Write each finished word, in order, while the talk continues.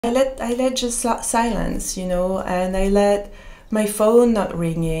I let just silence, you know, and I let my phone not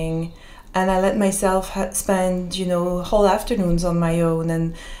ringing, and I let myself spend, you know, whole afternoons on my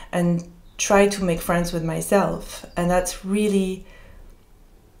own and try to make friends with myself. And that's really,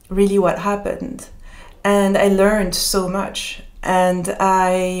 really what happened. And I learned so much. And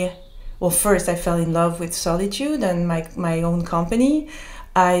well, first I fell in love with solitude and my own company.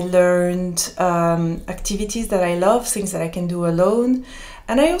 I learned activities that I love, things that I can do alone.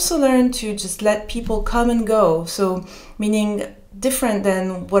 And I also learned to just let people come and go. So, meaning different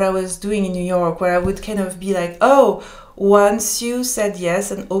than what I was doing in New York, where I would kind of be like, oh, once you said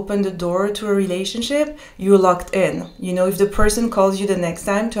yes and opened the door to a relationship, you're locked in. You know, if the person calls you the next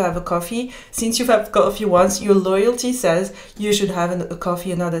time to have a coffee, since you've had coffee once, your loyalty says you should have a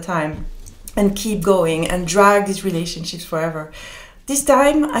coffee another time and keep going and drag these relationships forever. This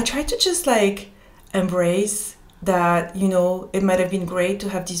time, I tried to just like embrace that, you know, it might have been great to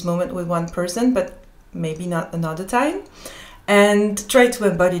have this moment with one person, but maybe not another time. And try to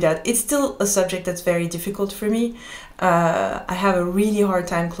embody that. It's still a subject that's very difficult for me. I have a really hard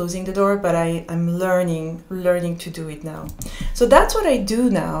time closing the door, but I'm learning to do it now. So that's what I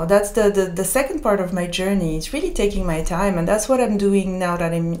do now. That's the second part of my journey. It's really taking my time, and that's what I'm doing now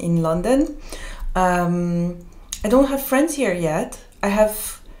that I'm in London. I don't have friends here yet. I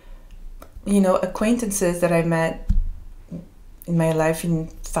have, you know, acquaintances that I met in my life in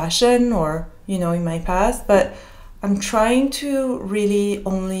fashion or, you know, in my past, but I'm trying to really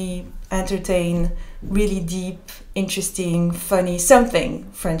only entertain really deep, interesting, funny,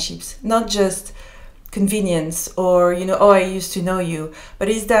 something friendships, not just convenience or, you know, oh, I used to know you, but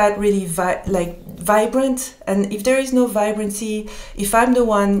is that really vibrant? And if there is no vibrancy, if I'm the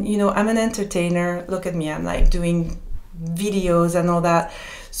one, you know, I'm an entertainer, look at me, I'm like doing videos and all that.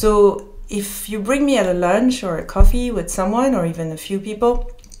 So if you bring me at a lunch or a coffee with someone or even a few people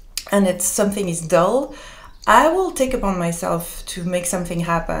and it's something is dull, I will take upon myself to make something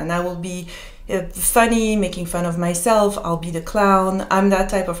happen. I will be funny, making fun of myself. I'll be the clown. I'm that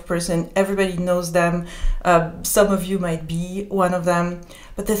type of person. Everybody knows them. Some of you might be one of them.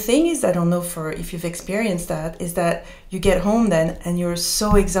 But the thing is, I don't know if you've experienced that, is that you get home then and you're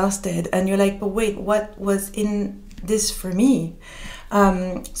so exhausted and you're like, but wait, what was in this for me?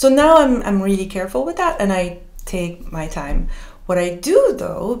 So now I'm really careful with that and I take my time. What I do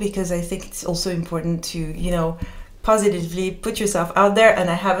though, because I think it's also important to, you know, positively put yourself out there, and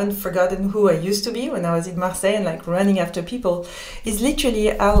I haven't forgotten who I used to be when I was in Marseille and like running after people, is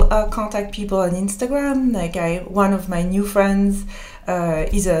literally I'll contact people on Instagram. Like one of my new friends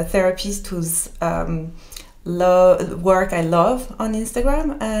is a therapist whose work I love on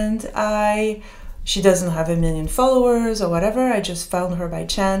Instagram, and she doesn't have 1 million followers or whatever. I just found her by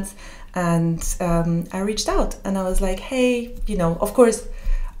chance. And I reached out and I was like, hey, you know, of course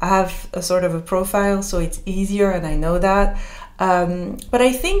I have a sort of a profile, so it's easier and I know that. But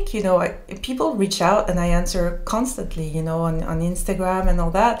I think, you know, people reach out and I answer constantly, you know, on Instagram and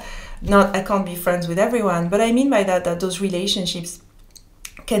all that. I can't be friends with everyone, but I mean by that those relationships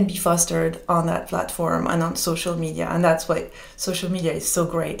can be fostered on that platform and on social media. And that's why social media is so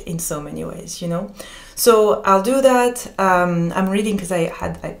great in so many ways, you know. So I'll do that. I'm reading because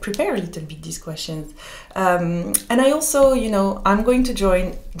I prepare a little bit these questions. And I also, you know, I'm going to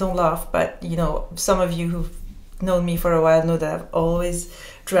join, don't laugh, but, you know, some of you who've known me for a while know that I've always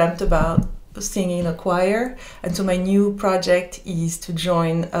dreamt about singing in a choir. And so my new project is to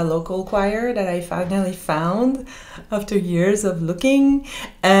join a local choir that I finally found after years of looking.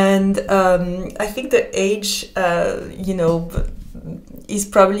 And I think the age, you know, is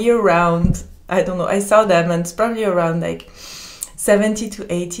probably around, I don't know, I saw them and it's probably around like 70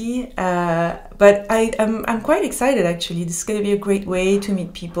 to 80. But I'm quite excited actually. This is going to be a great way to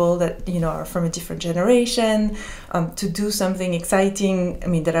meet people that, you know, are from a different generation, to do something exciting, I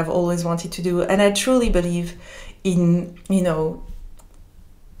mean, that I've always wanted to do. And I truly believe in, you know,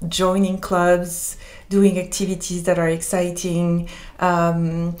 joining clubs, doing activities that are exciting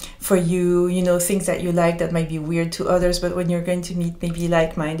for you, you know, things that you like that might be weird to others, but when you're going to meet maybe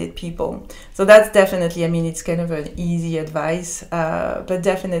like-minded people. So that's definitely, I mean, it's kind of an easy advice, but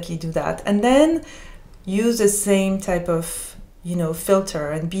definitely do that. And then use the same type of, you know, filter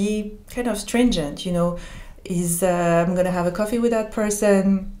and be kind of stringent, you know, I'm going to have a coffee with that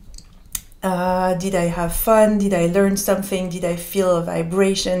person. Did I have fun? Did I learn something? Did I feel a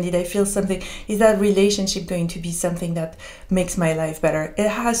vibration? Did I feel something? Is that relationship going to be something that makes my life better? It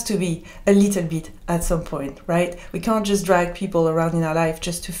has to be a little bit at some point, right? We can't just drag people around in our life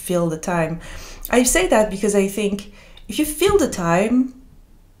just to fill the time. I say that because I think if you fill the time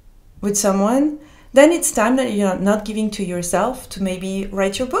with someone, then it's time that you're not giving to yourself to maybe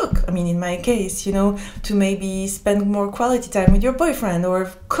write your book. I mean, in my case, to maybe spend more quality time with your boyfriend or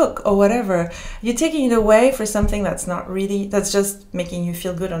cook or whatever. You're taking it away for something that's just making you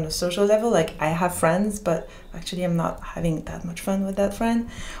feel good on a social level. Like, I have friends, but actually I'm not having that much fun with that friend.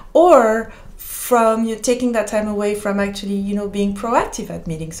 Or from you taking that time away from actually, being proactive at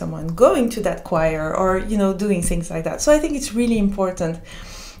meeting someone, going to that choir, or, doing things like that. So I think it's really important.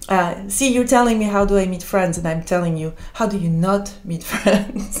 See, you're telling me how do I meet friends, and I'm telling you how do you not meet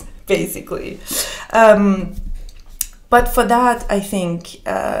friends, basically. But for that, I think,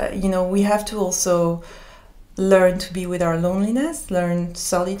 we have to also learn to be with our loneliness, learn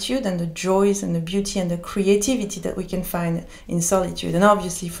solitude and the joys and the beauty and the creativity that we can find in solitude. And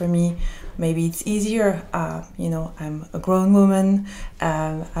obviously for me, maybe it's easier. I'm a grown woman.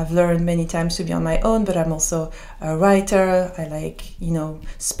 I've learned many times to be on my own, but I'm also a writer. I like,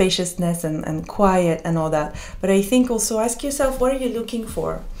 spaciousness and quiet and all that. But I think also ask yourself, what are you looking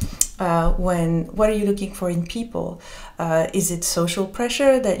for? What are you looking for in people? Is it social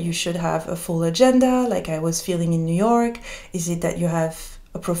pressure that you should have a full agenda, like I was feeling in New York? Is it that you have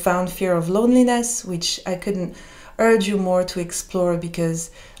a profound fear of loneliness, which I couldn't urge you more to explore,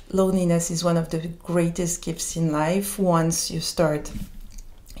 because loneliness is one of the greatest gifts in life once you start,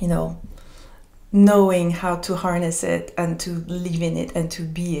 knowing how to harness it and to live in it and to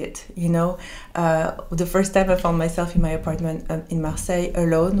be it, The first time I found myself in my apartment in Marseille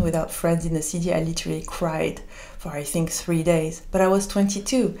alone without friends in the city, I literally cried for, I think, 3 days. But I was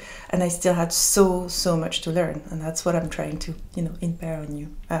 22 and I still had so much to learn. And that's what I'm trying to, impart on you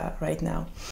right now.